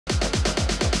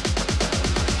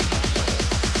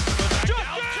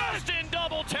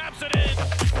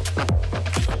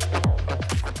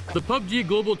The PUBG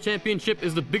Global Championship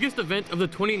is the biggest event of the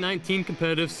 2019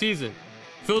 competitive season.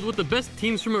 Filled with the best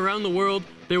teams from around the world,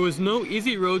 there was no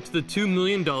easy road to the $2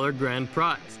 million grand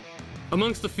prize.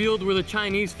 Amongst the field were the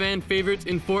Chinese fan favorites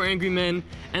in 4 Angry Men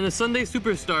and the Sunday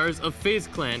superstars of FaZe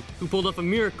Clan, who pulled off a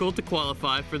miracle to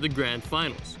qualify for the grand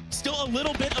finals. Still a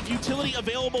little bit of utility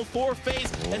available for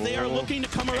FaZe as they are looking to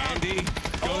come around. Andy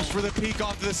goes for the peek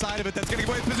off to the side of it. That's going to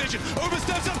go in position. Uber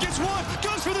steps up, gets one,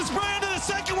 goes for the spray into the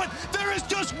second one. There is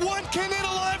just one Canadian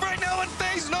alive right now, and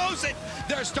FaZe knows it.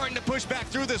 They're starting to push back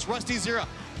through this. Rusty Zero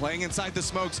playing inside the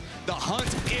smokes. The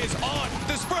hunt is on.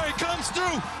 The spray comes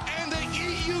through, and the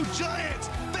EU Giants,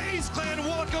 FaZe Clan,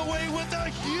 walk away with a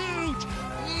huge,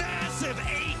 massive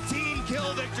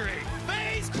 18-kill victory.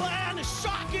 FaZe Clan is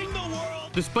shocking the world.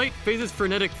 Despite FaZe's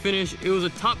frenetic finish, it was a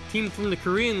top team from the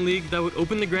Korean League that would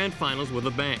open the grand finals with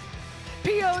a bang.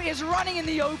 PO is running in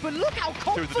the open. Look how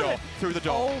confident. Through the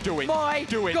door, Oh do it, my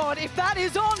do it. God, if that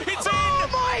is on. It's oh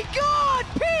in. My God,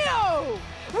 PO!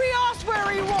 We asked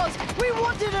where he was. We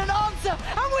wanted an answer,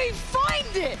 and we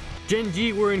find it. Gen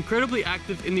G were incredibly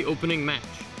active in the opening match.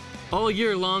 All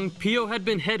year long, PO had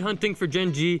been headhunting for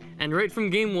Gen G, and right from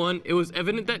game 1, it was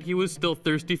evident that he was still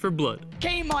thirsty for blood.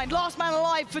 K-Mind, last man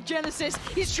alive for Genesis.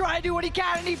 He's trying to do what he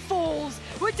can, and he falls.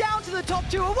 We're down to the top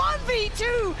 2, a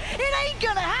 1v2. It ain't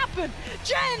gonna happen.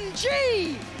 Gen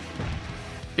G!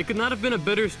 It could not have been a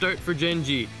better start for Gen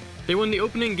G. They won the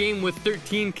opening game with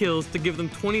 13 kills to give them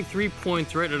 23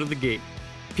 points right out of the gate.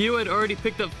 PO had already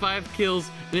picked up 5 kills,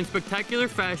 and in spectacular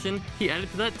fashion, he added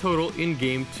to that total in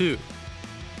game 2.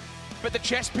 But the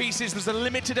chess pieces, there's a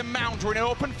limited amount. We're in an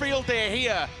open field there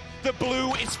here. The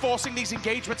blue is forcing these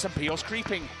engagements, and PO's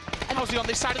creeping. And how's he on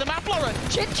this side of the map, Lauren?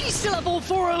 Gen G still have all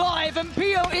 4 alive, and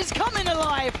PO is coming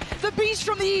alive. The beast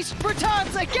from the east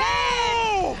returns again.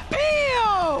 Oh!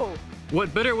 PO!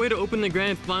 What better way to open the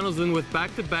grand finals than with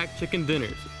back-to-back chicken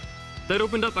dinners? That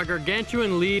opened up a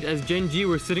gargantuan lead as Gen G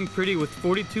were sitting pretty with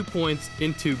 42 points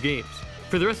in 2 games.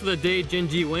 For the rest of the day, Gen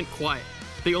G went quiet.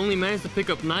 They only managed to pick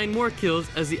up 9 more kills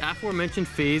as the aforementioned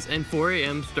FaZe and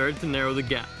 4AM started to narrow the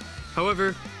gap.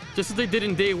 However, just as they did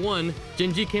in day 1,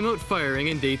 Gen G came out firing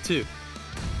in day 2.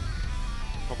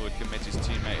 Probably commit his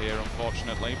teammate here,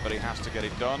 unfortunately, but he has to get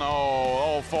it done. Oh,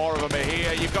 all 4 of them are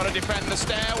here. You've got to defend the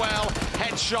stairwell.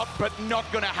 Headshot, but not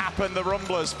going to happen. The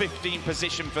Rumblers, 15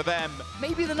 position for them.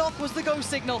 Maybe the knock was the go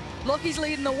signal. Lucky's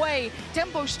leading the way.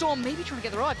 Tempo Storm maybe trying to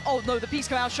get the revive. Oh no, the piece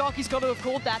come out. Sharky's got to have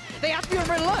called that. They have to be on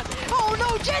red alert. Oh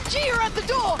no, Gen G are at the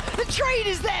door. The trade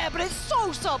is there, but it's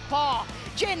so subpar.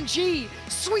 Gen G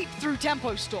sweep through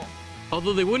Tempo Storm.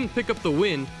 Although they wouldn't pick up the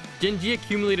win, Gen G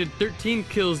accumulated 13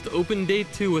 kills to open day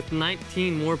 2 with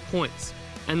 19 more points.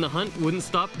 And the hunt wouldn't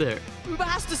stop there. Uber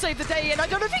has to save the day, and I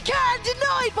don't know if he can.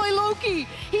 Denied by Loki.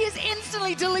 He is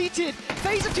instantly deleted.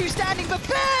 Phase of 2 standing, but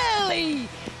barely.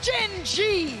 Gen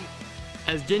G.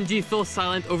 As Gen G fell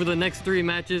silent over the next 3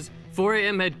 matches,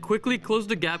 4AM had quickly closed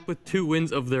the gap with 2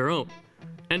 wins of their own.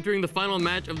 Entering the final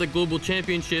match of the Global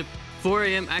Championship,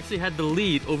 4AM actually had the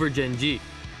lead over Gen G.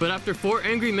 But after 4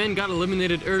 Angry Men got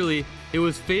eliminated early, it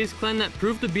was FaZe Clan that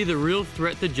proved to be the real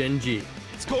threat to Gen G.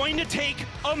 It's going to take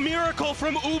a miracle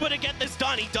from Uba to get this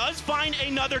done. He does find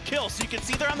another kill, so you can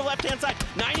see there on the left-hand side.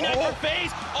 99 for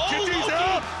FaZe. Oh,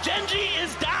 Loki! Gen G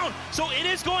is down, so it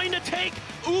is going to take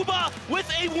Uba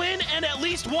with a win and at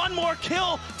least 1 more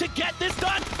kill to get this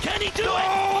done. Can he do it?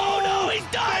 Oh no, he's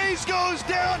done! FaZe goes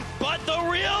down! But the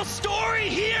real story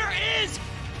here is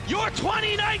your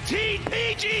 2019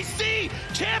 PGC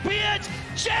champions,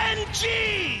 Gen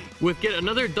G! With yet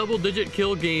another double-digit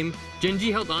kill game, Gen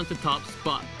G held on to top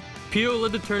spot. PO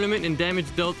led the tournament in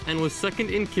damage dealt and was second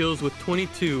in kills with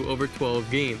 22 over 12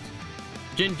 games.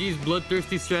 Gen G's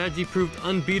bloodthirsty strategy proved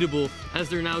unbeatable as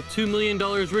they're now $2 million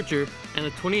richer and the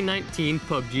 2019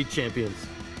 PUBG champions.